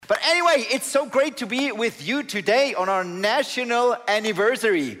But anyway, it's so great to be with you today on our national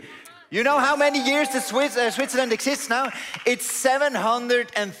anniversary. You know how many years Switzerland exists now? It's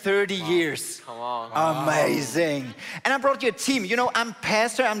 730 years. Come on. Amazing. And I brought you a team. You know, I'm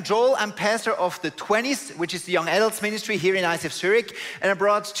Joel. I'm pastor of the 20s, which is the Young Adults Ministry here in ICF Zurich. And I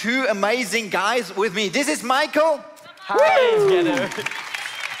brought two amazing guys with me. This is Michael. Hi, together.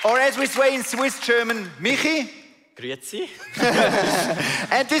 Or as we say in Swiss German, Michi. Grüezi.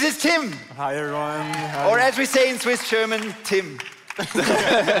 And this is Tim. Hi everyone. Hi. Or as we say in Swiss German, Tim.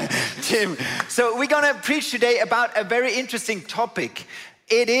 Tim. So we're going to preach today about a very interesting topic.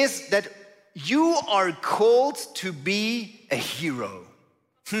 It is that you are called to be a hero.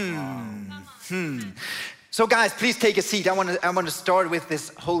 So guys, please take a seat. I want to start with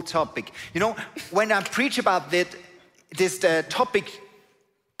this whole topic. You know, when I preach about this topic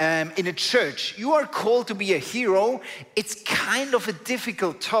in a church, you are called to be a hero. It's kind of a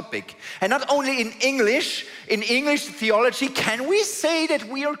difficult topic. And not only in English theology, can we say that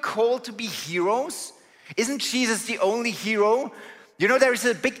we are called to be heroes? Isn't Jesus the only hero? You know, there is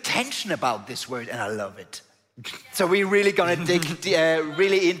a big tension about this word, and I love it. So we're really gonna dig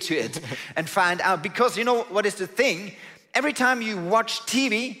really into it and find out, because you know what is the thing? Every time you watch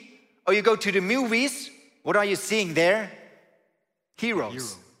TV or you go to the movies, what are you seeing there?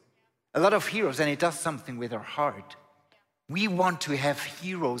 Heroes. A lot of heroes, and it does something with our heart. We want to have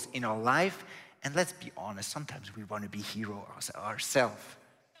heroes in our life, and let's be honest, sometimes we want to be heroes ourselves.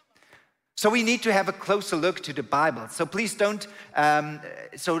 So we need to have a closer look to the Bible. So please don't,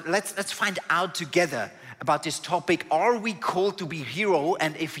 so let's find out together about this topic. Are we called to be hero?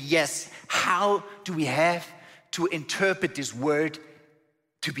 And if yes, how do we have to interpret this word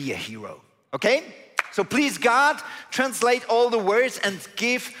to be a hero? Okay? So please, God, translate all the words and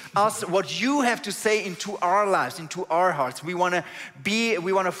give us what you have to say into our lives, into our hearts. We want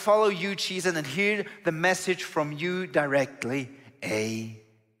to follow you, Jesus, and hear the message from you directly. Amen.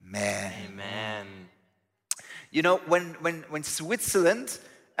 Amen. You know, when Switzerland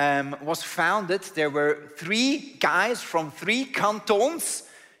was founded, there were 3 guys from 3 cantons.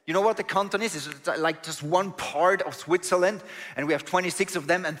 You know what the canton is? It's like just one part of Switzerland, and we have 26 of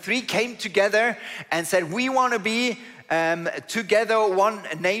them, and 3 came together and said, we want to be together one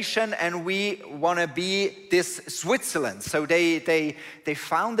nation, and we want to be this Switzerland. So they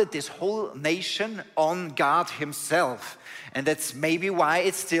founded this whole nation on God himself. And that's maybe why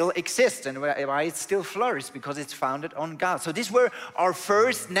it still exists and why it still flourishes, because it's founded on God. So these were our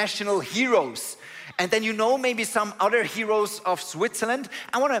first national heroes. And then you know maybe some other heroes of Switzerland.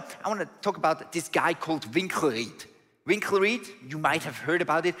 I want to talk about this guy called Winkelried. Winkelried, you might have heard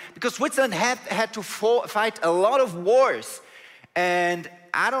about it, because Switzerland had to fight a lot of wars. And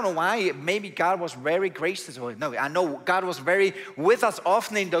I don't know why, maybe God was very gracious. No, I know God was very with us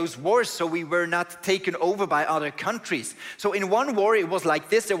often in those wars, so we were not taken over by other countries. So in one war, it was like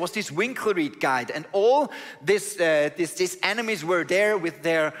this. There was this Winkelried guy, and all these enemies were there with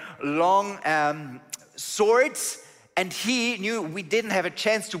their long swords, and he knew we didn't have a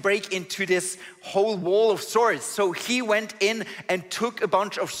chance to break into this whole wall of swords. So he went in and took a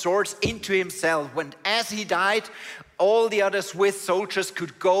bunch of swords into himself. When as he died, all the other Swiss soldiers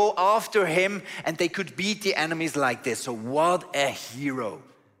could go after him, and they could beat the enemies like this. So what a hero.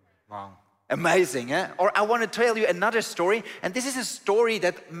 Wow. Amazing, eh? Or I want to tell you another story, and this is a story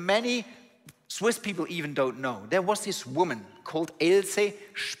that many Swiss people even don't know. There was this woman called Else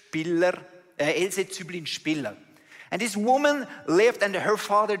Züblin Spiller. And this woman lived, and her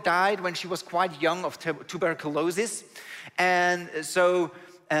father died when she was quite young of tuberculosis. And so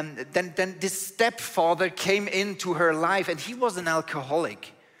then this stepfather came into her life, and he was an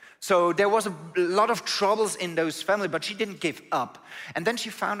alcoholic. So there was a lot of troubles in those family, but she didn't give up. And then she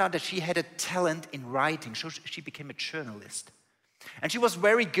found out that she had a talent in writing, so she became a journalist. And she was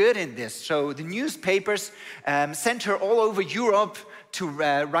very good in this. So the newspapers sent her all over Europe to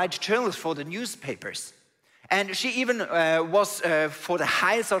write journals for the newspapers. And she even was for the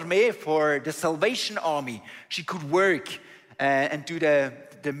Heilsarmee, for the Salvation Army. She could work and do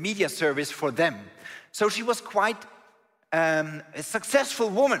the media service for them. So she was quite a successful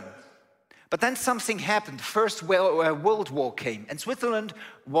woman. But then something happened. First World War came, and Switzerland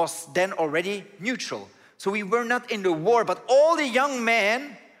was then already neutral. So we were not in the war, but all the young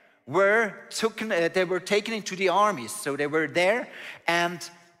men were taken into the armies. So they were there, and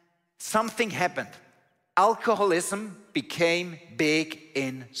something happened. Alcoholism became big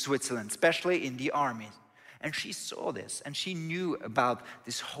in Switzerland, especially in the army. And she saw this, and she knew about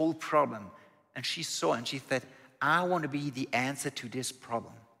this whole problem. And she saw, and she said, I want to be the answer to this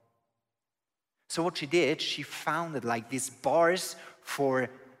problem. So what she did, she founded like these bars for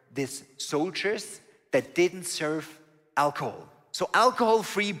these soldiers that didn't serve alcohol. So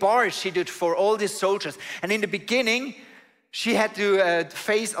alcohol-free bars she did for all these soldiers. And in the beginning, she had to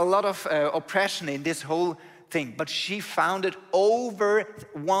face a lot of oppression in this whole thing. But she founded over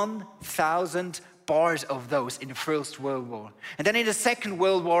 1,000 bars of those in the First World War. And then in the Second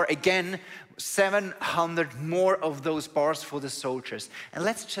World War, again, 700 more of those bars for the soldiers. And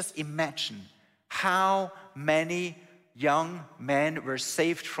let's just imagine how many young men were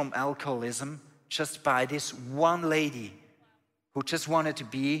saved from alcoholism just by this one lady who just wanted to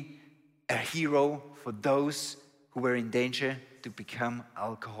be a hero for those who were in danger to become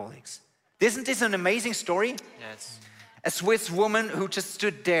alcoholics. Isn't this an amazing story? Yes. A Swiss woman who just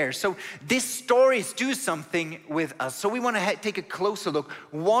stood there. So these stories do something with us. So we want to take a closer look.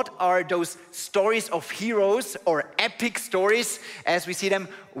 What are those stories of heroes or epic stories as we see them?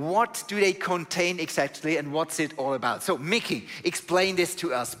 What do they contain exactly and what's it all about? So Mickey, explain this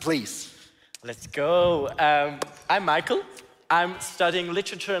to us, please. Let's go. I'm Michael. I'm studying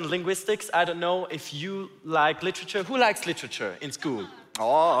literature and linguistics. I don't know if you like literature. Who likes literature in school?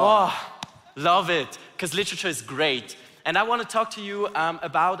 Oh, love it, because literature is great. And I want to talk to you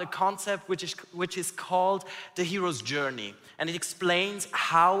about a concept which is called the hero's journey. And it explains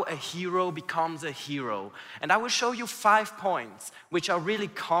how a hero becomes a hero. And I will show you 5 points which are really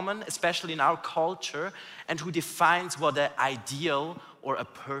common, especially in our culture, and who defines what an ideal or a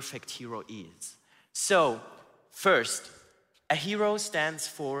perfect hero is. So, first, a hero stands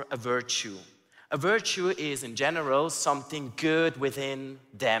for a virtue. A virtue is, in general, something good within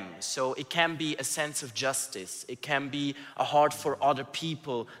them. So it can be a sense of justice. It can be a heart for other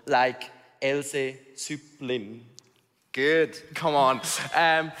people, like Else Züplin. Good. Come on.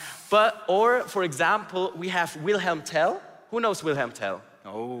 Or, for example, we have Wilhelm Tell. Who knows Wilhelm Tell?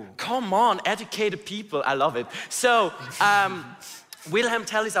 Oh. Come on, educated people. I love it. So, Wilhelm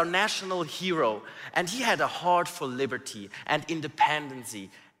Tell is our national hero, and he had a heart for liberty and independency.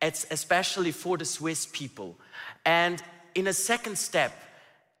 It's especially for the Swiss people. And in a second step,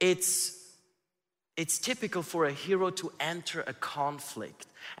 it's typical for a hero to enter a conflict.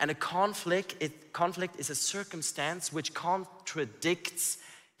 And a conflict is a circumstance which contradicts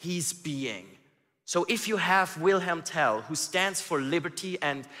his being. So if you have Wilhelm Tell, who stands for liberty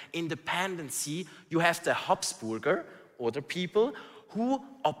and independency, you have the Habsburger, other people, who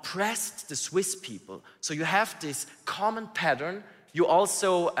oppressed the Swiss people. So you have this common pattern. You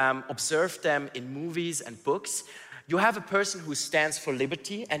also observe them in movies and books. You have a person who stands for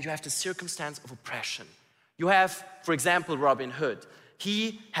liberty, and you have the circumstance of oppression. You have, for example, Robin Hood.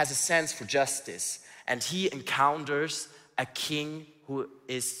 He has a sense for justice, and he encounters a king who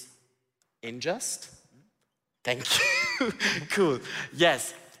is unjust. Thank you. Cool.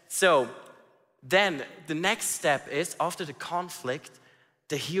 Yes. So then the next step is, after the conflict,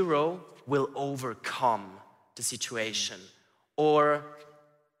 the hero will overcome the situation. Or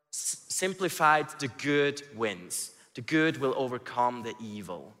simplified, the good wins. The good will overcome the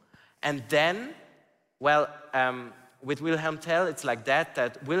evil. And then, well, with Wilhelm Tell, it's like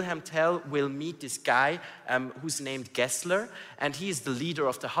that Wilhelm Tell will meet this guy who's named Gessler, and he is the leader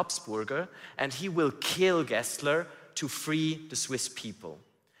of the Habsburger, and he will kill Gessler to free the Swiss people.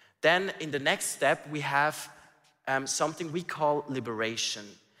 Then in the next step, we have something we call liberation.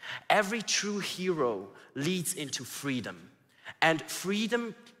 Every true hero leads into freedom. And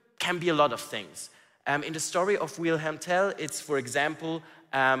freedom can be a lot of things. In the story of Wilhelm Tell, it's, for example,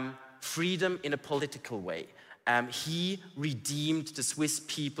 freedom in a political way. He redeemed the Swiss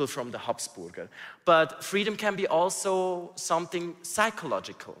people from the Habsburger. But freedom can be also something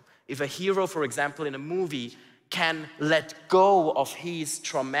psychological. If a hero, for example, in a movie can let go of his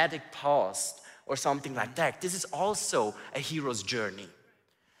traumatic past or something like that, this is also a hero's journey.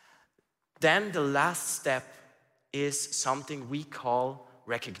 Then the last step is something we call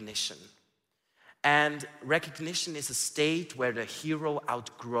recognition. And recognition is a state where the hero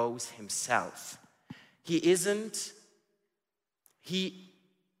outgrows himself. He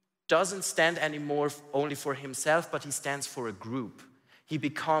doesn't stand anymore only for himself, but he stands for a group. He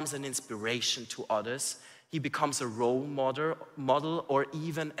becomes an inspiration to others. He becomes a role model or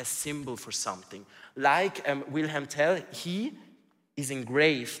even a symbol for something. Like Wilhelm Tell, he is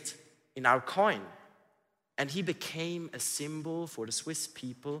engraved in our coin. And he became a symbol for the Swiss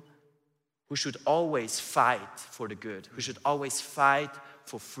people who should always fight for the good, who should always fight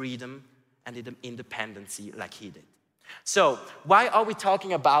for freedom and independency like he did. So, why are we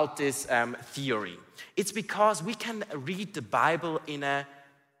talking about this theory? It's because we can read the Bible in a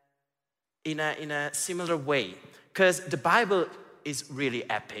similar way. Because the Bible is really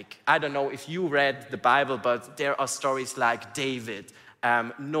epic. I don't know if you read the Bible, but there are stories like David,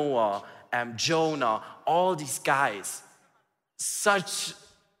 Noah, Jonah, all these guys. Such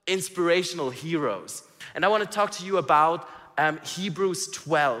inspirational heroes. And I want to talk to you about Hebrews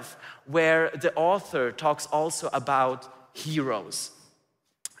 12, where the author talks also about heroes.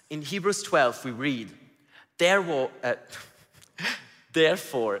 In Hebrews 12, we read,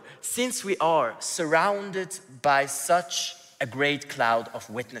 Therefore, since we are surrounded by such a great cloud of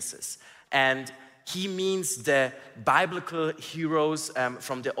witnesses, and he means the biblical heroes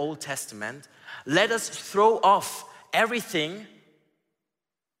from the Old Testament, let us throw off everything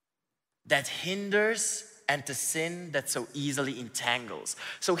that hinders and the sin that so easily entangles.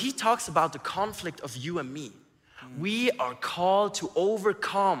 So he talks about the conflict of you and me. We are called to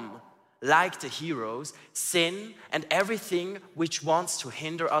overcome, like the heroes, sin and everything which wants to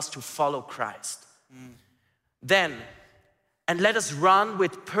hinder us to follow Christ. Then, and let us run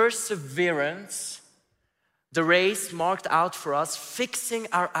with perseverance the race marked out for us, fixing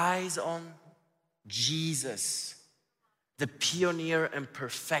our eyes on Jesus, the pioneer and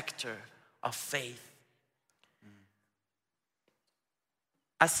perfecter of faith.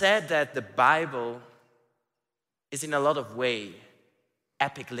 I said that the Bible is in a lot of ways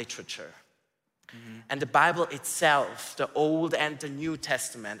epic literature. And the Bible itself, the Old and the New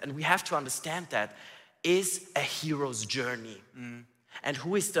Testament, and we have to understand that, is a hero's journey. And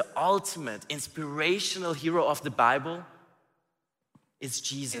who is the ultimate inspirational hero of the Bible? It's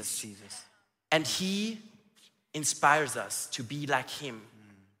Jesus. It's Jesus. And he inspires us to be like him,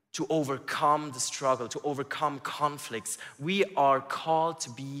 to overcome the struggle, to overcome conflicts. We are called to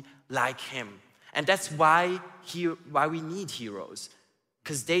be like him. And that's why we need heroes,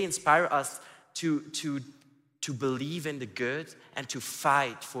 because they inspire us to believe in the good and to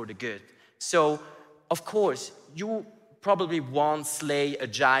fight for the good. So, of course, you probably won't slay a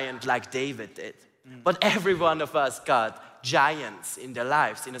giant like David did, but every one of us got giants in their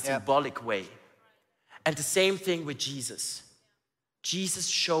lives in a symbolic way. And the same thing with Jesus. Jesus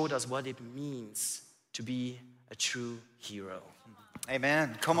showed us what it means to be a true hero.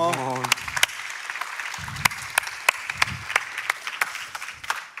 Amen. Come on.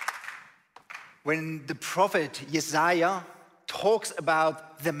 When the prophet Isaiah talks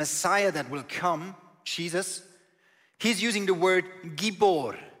about the Messiah that will come, Jesus, he's using the word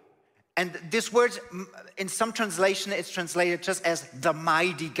Gibor. And this word, in some translation, it's translated just as the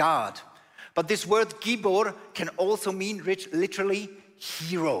mighty God. But this word Gibor can also mean literally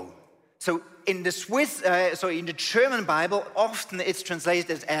hero. So in the German Bible, often it's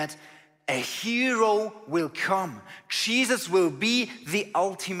translated as a hero will come. Jesus will be the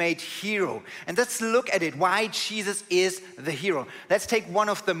ultimate hero. And let's look at it, why Jesus is the hero. Let's take one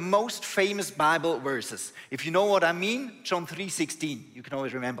of the most famous Bible verses. If you know what I mean, John 3:16. You can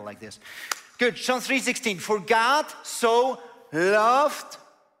always remember like this. Good, John 3:16. For God so loved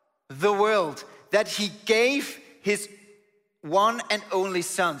the world that he gave his one and only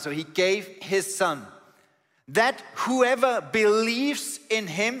son. So he gave his son, that whoever believes in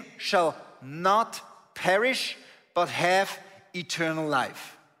him shall not perish, but have eternal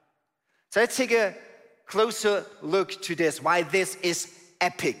life. So let's take a closer look to this, why this is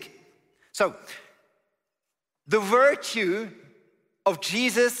epic. So, the virtue of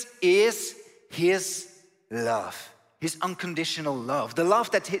Jesus is his love. His unconditional love. The love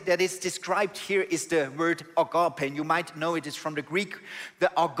that is described here is the word agape, and you might know it is from the Greek.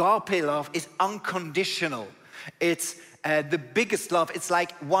 The agape love is unconditional. It's the biggest love. It's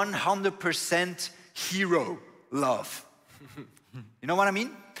like 100% hero love. You know what I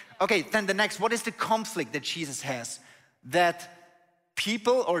mean? Okay, then the next, what is the conflict that Jesus has? That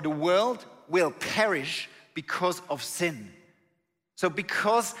people or the world will perish because of sin. So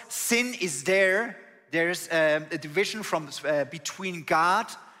because sin is there, there's a division between God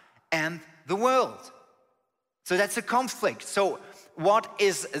and the world. So that's a conflict. So what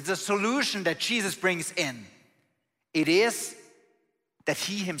is the solution that Jesus brings in? It is that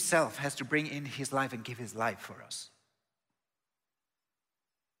he himself has to bring in his life and give his life for us.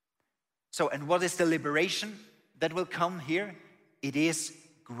 So, and what is the liberation that will come here? It is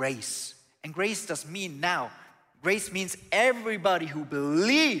grace. And grace does mean now, grace means everybody who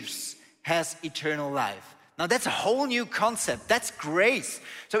believes has eternal life. Now that's a whole new concept. That's grace.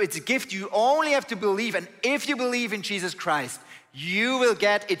 So it's a gift. You only have to believe. And if you believe in Jesus Christ, you will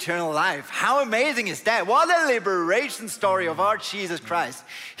get eternal life. How amazing is that? What a liberation story of our Jesus Christ.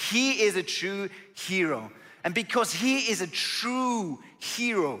 He is a true hero. And because he is a true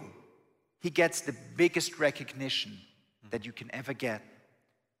hero, he gets the biggest recognition that you can ever get.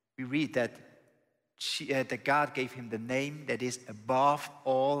 We read that that God gave him the name that is above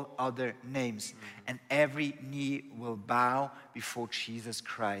all other names. And every knee will bow before Jesus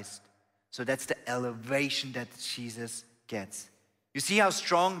Christ. So that's the elevation that Jesus gets. You see how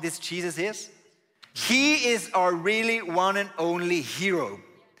strong this Jesus is? He is our really one and only hero.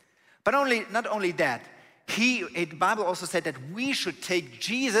 But not only that, the Bible also said that we should take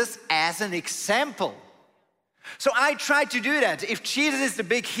Jesus as an example. So I tried to do that. If Jesus is the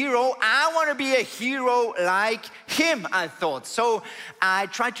big hero, I want to be a hero like him, I thought. So I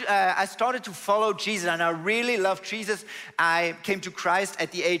started to follow Jesus, and I really love Jesus. I came to Christ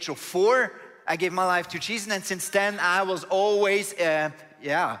at the age of 4. I gave my life to Jesus, and since then I was always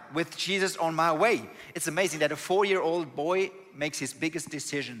with Jesus on my way. It's amazing that a 4-year-old boy makes his biggest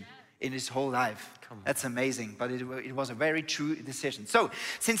decision in his whole life. That's amazing, but it was a very true decision. So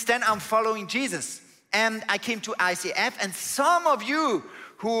since then I'm following Jesus. And I came to ICF, and some of you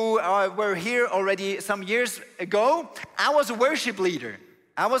who were here already some years ago, I was a worship leader.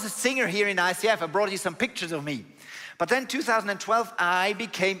 I was a singer here in ICF. I brought you some pictures of me. But then 2012, I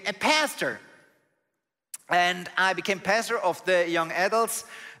became a pastor. And I became pastor of the young adults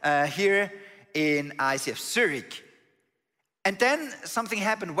here in ICF Zurich. And then something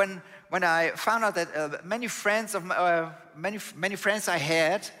happened when I found out that many friends I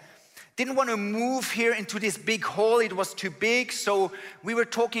had didn't want to move here into this big hall. It was too big. So we were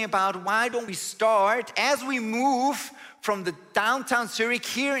talking about, why don't we start, as we move from the downtown Zurich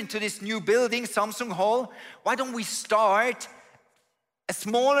here into this new building, Samsung Hall, why don't we start a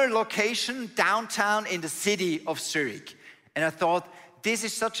smaller location downtown in the city of Zurich? And I thought, this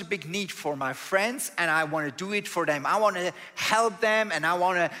is such a big need for my friends, and I want to do it for them. I want to help them, and I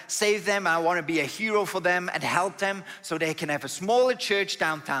want to save them. I want to be a hero for them and help them so they can have a smaller church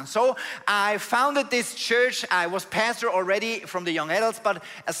downtown. So I founded this church. I was pastor already from the young adults, but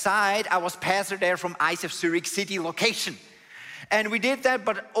aside, I was pastor there from ICF Zurich City location. And we did that,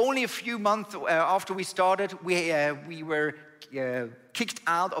 but only a few months after we started, we were kicked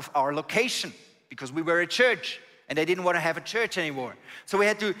out of our location because we were a church. And they didn't want to have a church anymore. So we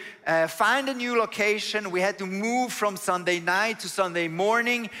had to find a new location. We had to move from Sunday night to Sunday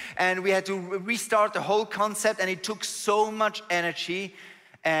morning. And we had to restart the whole concept. And it took so much energy.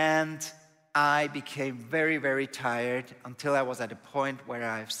 And I became very, very tired until I was at a point where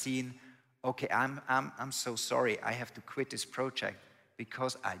I've seen, okay, I'm so sorry. I have to quit this project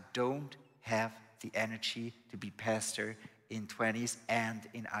because I don't have the energy to be pastor in 20s and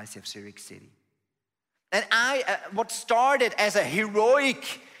in ICF Zurich City. And what started as a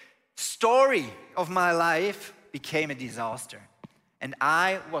heroic story of my life became a disaster. And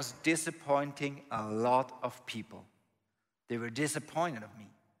I was disappointing a lot of people. They were disappointed of me.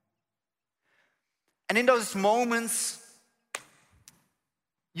 And in those moments,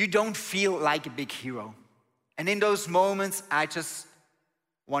 you don't feel like a big hero. And in those moments, I just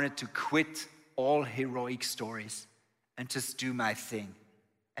wanted to quit all heroic stories and just do my thing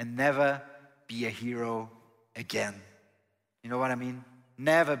and never be a hero again. You know what I mean?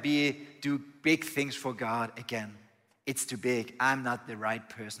 Never do big things for God again. It's too big. I'm not the right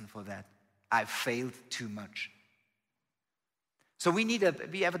person for that. I've failed too much. So we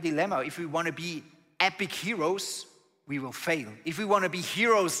have a dilemma. If we want to be epic heroes, we will fail. If we want to be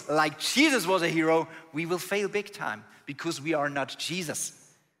heroes like Jesus was a hero, we will fail big time because we are not Jesus.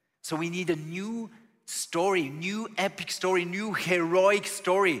 So we need a new story, new epic story, new heroic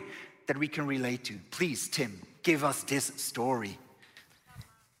story that we can relate to. Please, Tim, give us this story.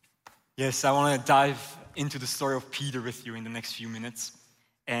 Yes, I want to dive into the story of Peter with you in the next few minutes.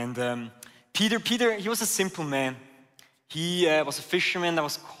 And Peter, he was a simple man. He was a fisherman that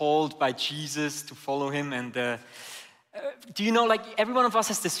was called by Jesus to follow him. And do you know, like, every one of us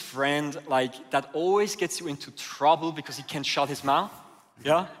has this friend, like, that always gets you into trouble because he can't shut his mouth?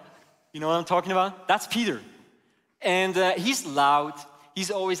 Yeah? You know what I'm talking about? That's Peter. And he's loud. He's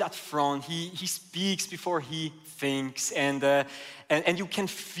always at front. He speaks before he thinks, and you can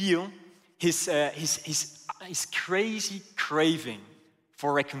feel his crazy craving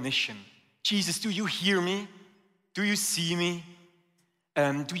for recognition. Jesus, do you hear me? Do you see me?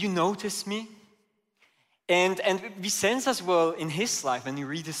 Do you notice me? And we sense as well in his life when you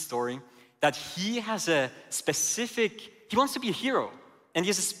read his story that he has he wants to be a hero, and he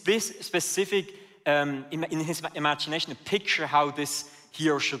has a specific in his imagination a picture how this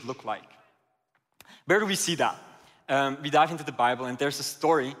hero should look like. Where do we see that? We dive into the Bible, and there's a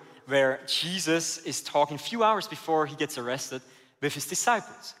story where Jesus is talking a few hours before he gets arrested with his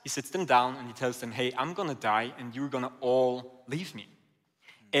disciples. He sits them down and he tells them, hey, I'm gonna die and you're gonna all leave me.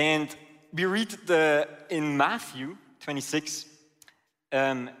 And we read in Matthew 26,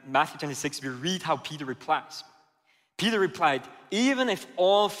 Matthew 26, we read how Peter replies. Peter replied, "Even if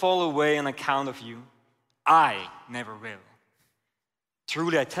all fall away on account of you, I never will."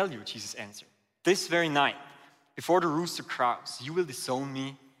 "Truly I tell you," Jesus answered, "this very night, before the rooster crows, you will disown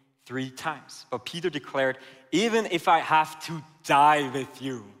me 3 times. But Peter declared, "Even if I have to die with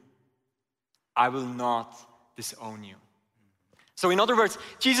you, I will not disown you." So in other words,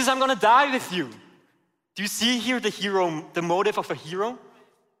 Jesus, I'm gonna die with you. Do you see here the hero, the motive of a hero?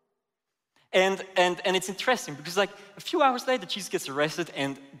 And it's interesting because like a few hours later, Jesus gets arrested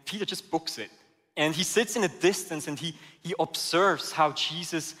and Peter just books it. And he sits in a distance and he observes how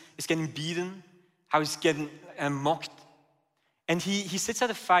Jesus is getting beaten, how he's getting mocked. And he sits at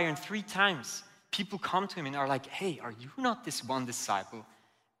a fire and 3 times people come to him and are like, "Hey, are you not this one disciple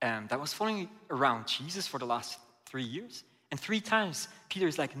that was following around Jesus for the last 3 years?" And 3 times Peter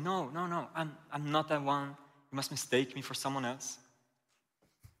is like, no, I'm not that one. You must mistake me for someone else.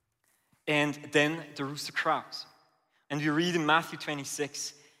 And then the rooster crows. And we read in Matthew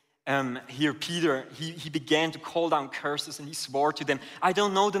 26, here Peter, he began to call down curses and he swore to them, "I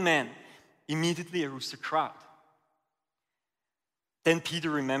don't know the man." Immediately a rooster crowed. Then Peter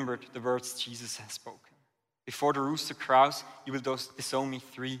remembered the words Jesus had spoken. "Before the rooster crows, you will disown me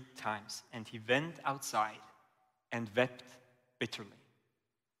 3 times. And he went outside and wept bitterly.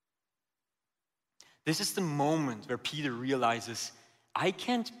 This is the moment where Peter realizes, I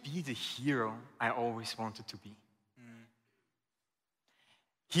can't be the hero I always wanted to be.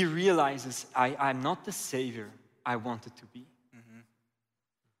 He realizes, I'm not the savior I wanted to be.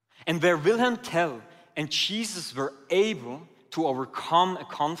 And where Wilhelm Tell and Jesus were able to overcome a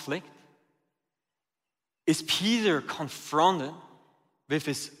conflict, is Peter confronted with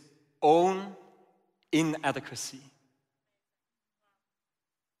his own inadequacy.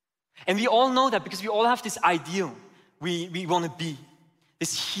 And we all know that because we all have this ideal we want to be,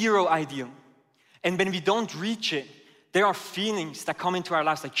 this hero ideal. And when we don't reach it, there are feelings that come into our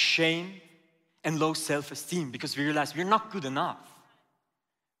lives like shame and low self-esteem because we realize we're not good enough.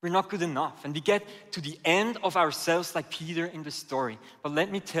 We're not good enough. And we get to the end of ourselves like Peter in the story. But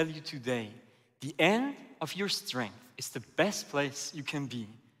let me tell you today, the end of your strength is the best place you can be.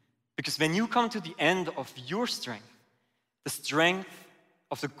 Because when you come to the end of your strength, the strength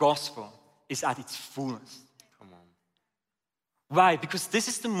of the gospel is at its fullest. Come on. Why? Because this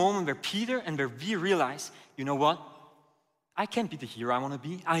is the moment where Peter and where we realize, you know what? I can't be the hero I want to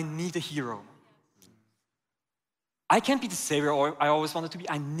be. I need a hero. I can't be the savior I always wanted to be.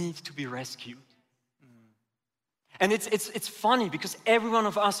 I need to be rescued. And it's funny because every one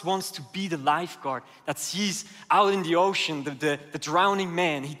of us wants to be the lifeguard that sees out in the ocean the drowning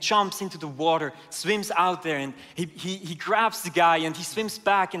man. He jumps into the water, swims out there, and he grabs the guy and he swims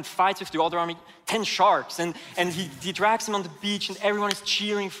back and fights with the other army, 10 sharks. And he drags him on the beach and everyone is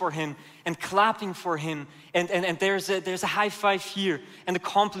cheering for him and clapping for him. And there's a high five here and a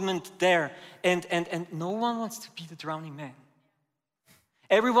compliment there. And no one wants to be the drowning man.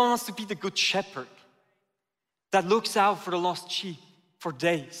 Everyone wants to be the good shepherd that looks out for the lost sheep for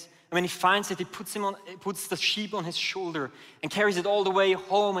days. And when he finds it, he puts the sheep on his shoulder and carries it all the way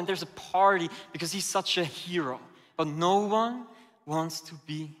home, and there's a party because he's such a hero. But no one wants to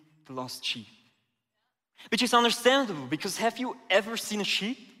be the lost sheep. Which is understandable, because have you ever seen a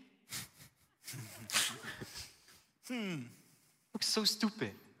sheep? Looks so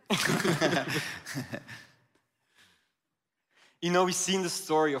stupid. You know, we see in the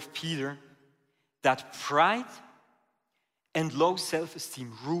story of Peter that pride and low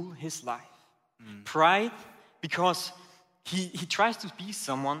self-esteem rule his life. Pride, because he tries to be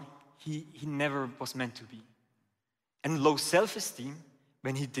someone he never was meant to be. And low self-esteem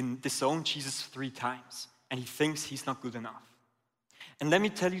when he disowned Jesus 3 times and he thinks he's not good enough. And let me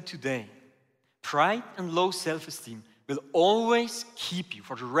tell you today, pride and low self-esteem will always keep you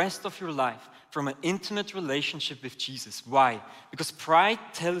for the rest of your life from an intimate relationship with Jesus. Why? Because pride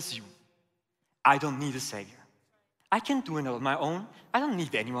tells you, I don't need a savior. I can do it on my own. I don't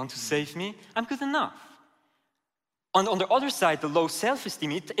need anyone to save me. I'm good enough. On the other side, the low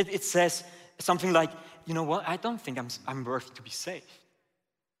self-esteem, it says something like, you know what, I don't think I'm worthy to be saved.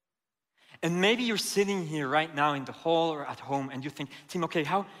 And maybe you're sitting here right now in the hall or at home and you think, Tim, okay,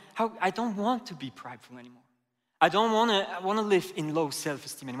 how I don't want to be prideful anymore. I don't want to live in low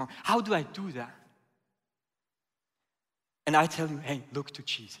self-esteem anymore. How do I do that? And I tell you, hey, look to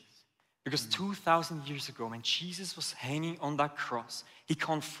Jesus. Because 2,000 years ago, when Jesus was hanging on that cross, he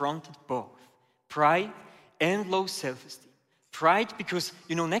confronted both pride and low self-esteem. Pride because,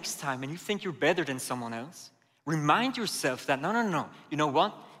 you know, next time when you think you're better than someone else, remind yourself that, no. You know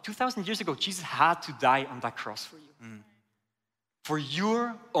what? 2,000 years ago, Jesus had to die on that cross for you. for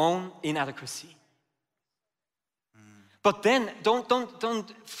your own inadequacy. But then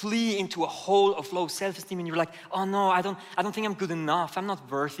don't flee into a hole of low self-esteem and you're like, oh no, I don't think I'm good enough, I'm not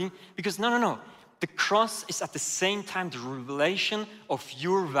worthy. Because no. The cross is at the same time the revelation of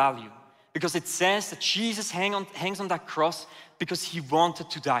your value. Because it says that Jesus hangs on that cross because he wanted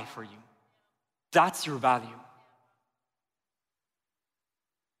to die for you. That's your value.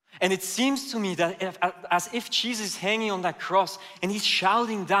 And it seems to me that as if Jesus is hanging on that cross and he's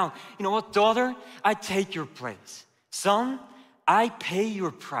shouting down, you know what, daughter, I take your place. Son, I pay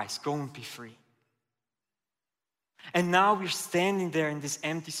your price, go and be free. And now we're standing there in this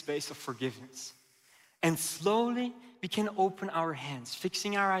empty space of forgiveness. And slowly we can open our hands,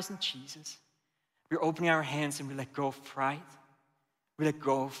 fixing our eyes on Jesus. We're opening our hands and we let go of pride. We let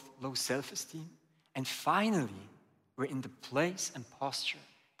go of low self-esteem. And finally, we're in the place and posture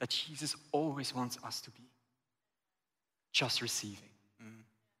that Jesus always wants us to be. Just receiving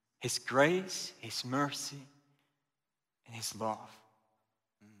His grace, His mercy, and His love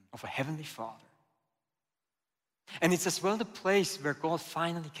of a Heavenly Father. And it's as well the place where God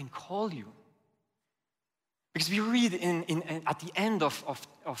finally can call you. Because we read at the end of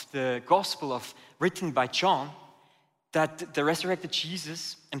the Gospel written by John that the resurrected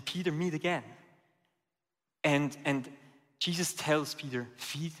Jesus and Peter meet again. And Jesus tells Peter,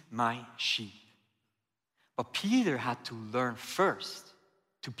 feed my sheep. But Peter had to learn first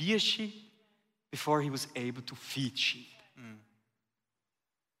to be a sheep before he was able to feed sheep.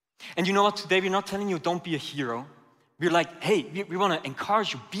 And you know what? Today we're not telling you don't be a hero. We're like, hey, we want to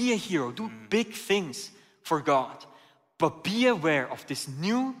encourage you, be a hero, do big things for God. But be aware of this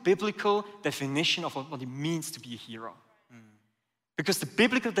new biblical definition of what it means to be a hero. Because the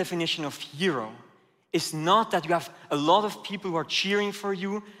biblical definition of hero is not that you have a lot of people who are cheering for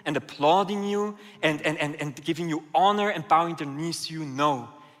you and applauding you and giving you honor and bowing their knees to you. No,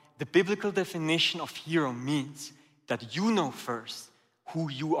 the biblical definition of hero means that you know first who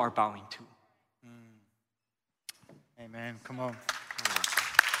you are bowing to. Amen. Come on.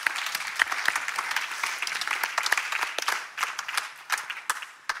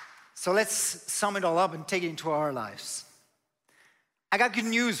 So let's sum it all up and take it into our lives. I got good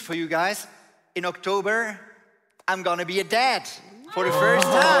news for you guys. In October, I'm gonna be a dad for the first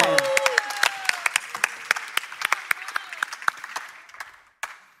time.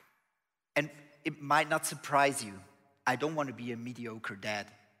 And it might not surprise you. I don't want to be a mediocre dad.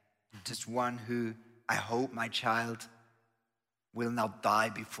 Just one who I hope my child will not die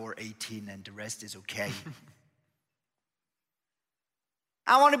before 18 and the rest is okay.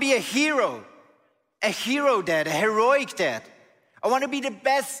 I want to be a hero dad, a heroic dad. I want to be the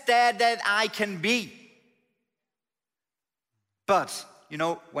best dad that I can be. But, you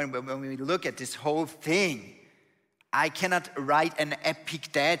know, when we look at this whole thing, I cannot write an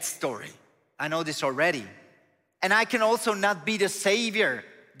epic dad story. I know this already. And I can also not be the savior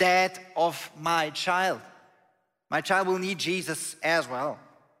dad of my child. My child will need Jesus as well.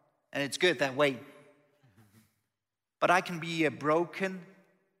 And it's good that way. But I can be a broken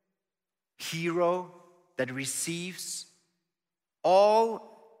hero that receives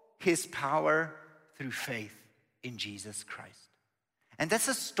all His power through faith in Jesus Christ. And that's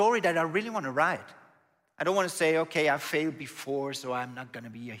a story that I really want to write. I don't want to say, okay, I failed before, so I'm not going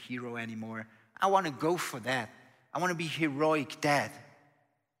to be a hero anymore. I want to go for that. I want to be heroic dad.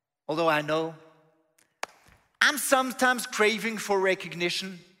 Although I know I'm sometimes craving for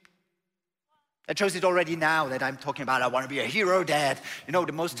recognition. That shows it already now that I'm talking about I want to be a hero dad. You know,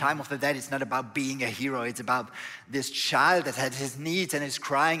 the most time of the day, it's not about being a hero. It's about this child that has his needs and is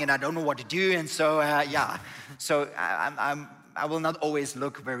crying and I don't know what to do. And so, yeah. So I will not always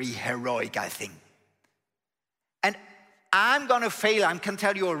look very heroic, I think. And I'm going to fail. I can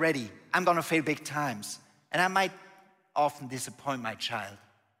tell you already. I'm going to fail big times. And I might often disappoint my child.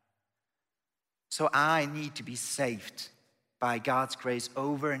 So I need to be saved by God's grace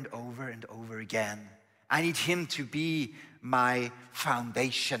over and over and over again. I need Him to be my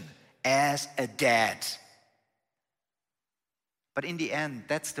foundation as a dad. But in the end,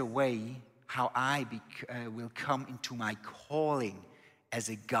 that's the way how I will come into my calling as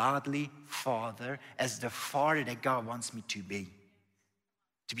a godly father, as the father that God wants me to be.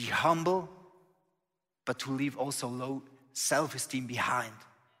 To be humble, but to leave also low self-esteem behind.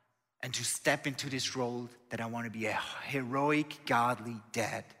 And to step into this role that I want to be a heroic, godly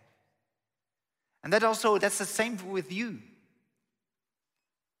dad. And that's the same with you.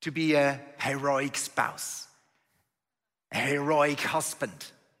 To be a heroic spouse, a heroic husband,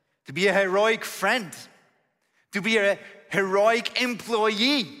 to be a heroic friend, to be a heroic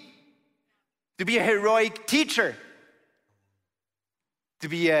employee, to be a heroic teacher, to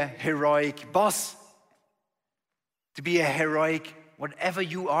be a heroic boss, to be a heroic whatever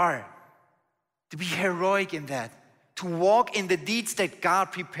you are, to be heroic in that, to walk in the deeds that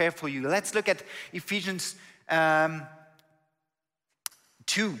God prepared for you. Let's look at Ephesians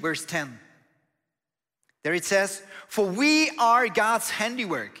 2, verse 10. There it says, "For we are God's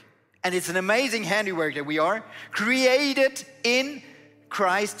handiwork," and it's an amazing handiwork that we are, "created in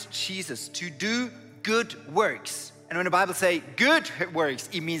Christ Jesus to do good works." And when the Bible says good works,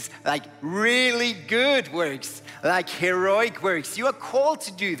 it means like really good works, like heroic works. You are called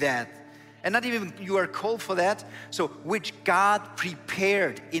to do that. And not even you are called for that. So, which God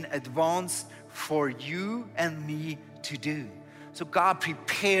prepared in advance for you and me to do. So God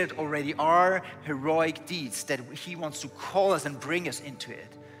prepared already our heroic deeds that He wants to call us and bring us into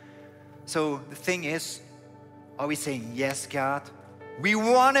it. So the thing is, are we saying, yes, God, we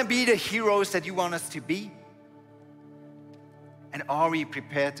want to be the heroes that you want us to be? And are we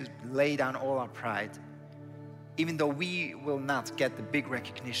prepared to lay down all our pride, even though we will not get the big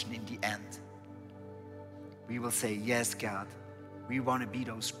recognition in the end? We will say, yes, God, we want to be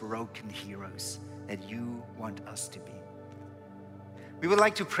those broken heroes that you want us to be. We would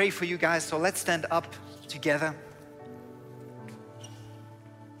like to pray for you guys, so let's stand up together.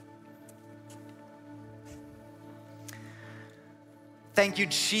 Thank you,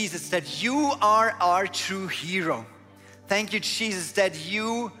 Jesus, that you are our true hero. Thank you, Jesus, that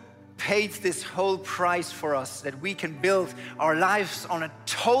you paid this whole price for us, that we can build our lives on a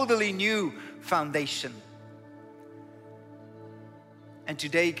totally new foundation. And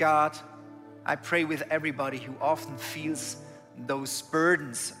today, God, I pray with everybody who often feels those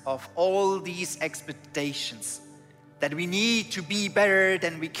burdens of all these expectations, that we need to be better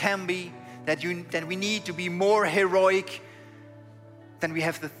than we can be, that we need to be more heroic than we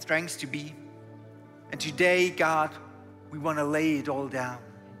have the strength to be. And today, God, we want to lay it all down.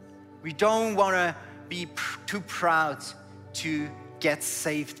 We don't want to be too proud to get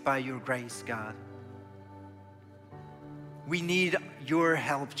saved by your grace, God. We need your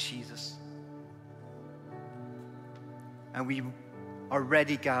help, Jesus. And we are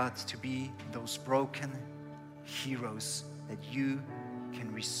ready, God, to be those broken heroes that you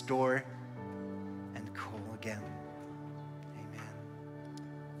can restore and call again. Amen.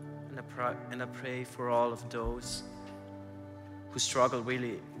 And I pray for all of those who struggle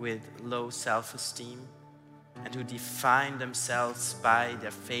really with low self-esteem and who define themselves by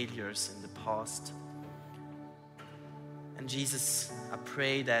their failures in the past. And Jesus, I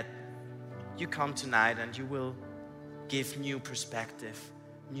pray that you come tonight and you will give new perspective,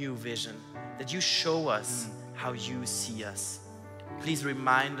 new vision, that you show us how you see us. Please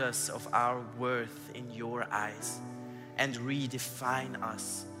remind us of our worth in your eyes and redefine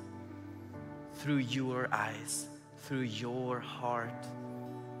us through your eyes, through your heart.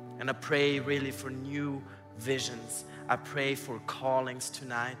 And I pray really for new visions. I pray for callings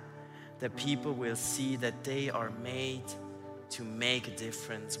tonight, that people will see that they are made to make a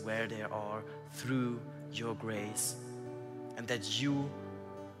difference where they are through your grace, and that you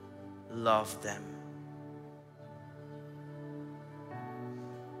love them.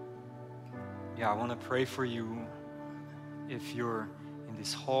 Yeah, I want to pray for you if you're in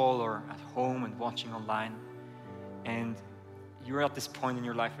this hall or at home and watching online, and you're at this point in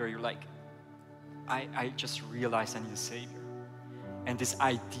your life where you're like, I just realized I need a Savior. And this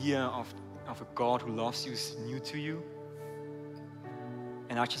idea of a God who loves you is new to you.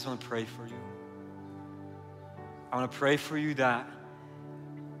 And I just want to pray for you. I want to pray for you that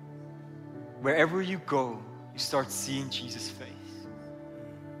wherever you go, you start seeing Jesus' face.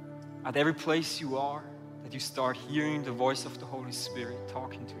 At every place you are, that you start hearing the voice of the Holy Spirit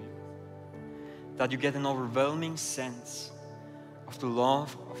talking to you. That you get an overwhelming sense of the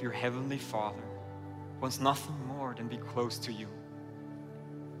love of your Heavenly Father, who wants nothing more than be close to you.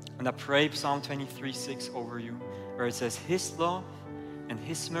 And I pray Psalm 23:6 over you, where it says, His love and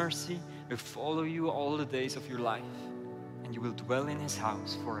His mercy will follow you all the days of your life, and you will dwell in His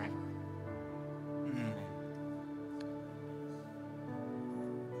house forever. Amen.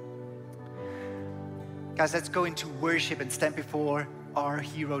 Guys, let's go into worship and stand before our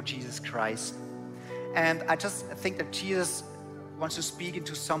hero, Jesus Christ. And I just think that Jesus wants to speak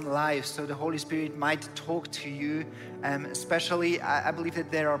into some lives, so the Holy Spirit might talk to you. Especially, I believe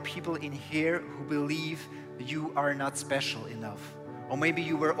that there are people in here who believe you are not special enough. Or maybe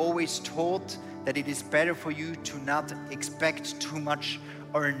you were always taught that it is better for you to not expect too much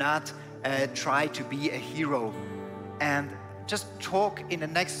or not try to be a hero. And just talk in the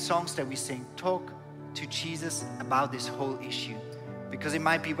next songs that we sing, talk to Jesus about this whole issue. Because it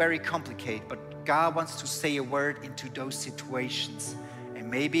might be very complicated, but God wants to say a word into those situations.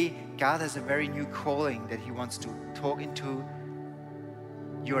 maybe God has a very new calling that He wants to talk into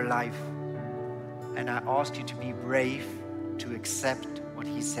your life. And I ask you to be brave to accept what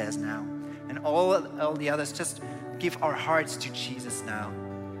He says now. And all the others, just give our hearts to Jesus now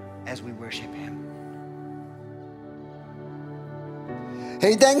as we worship Him.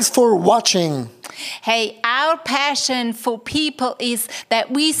 Hey, thanks for watching. Hey, our passion for people is that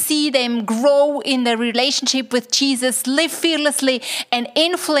we see them grow in their relationship with Jesus, live fearlessly, and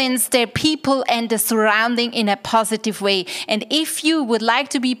influence their people and the surrounding in a positive way. And if you would like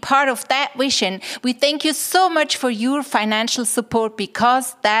to be part of that vision, we thank you so much for your financial support,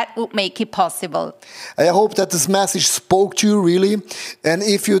 because that would make it possible. I hope that this message spoke to you really. And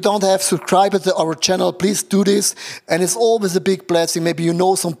if you don't have subscribed to our channel, please do this. And it's always a big blessing. Maybe you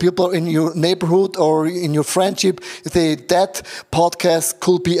know some people in your neighborhood or in your friendship, that podcast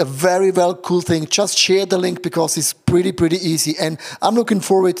could be a very cool thing. Just share the link, because it's pretty easy. And I'm looking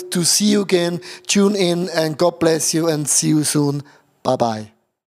forward to see you again. Tune in, and God bless you, and see you soon. Bye-bye.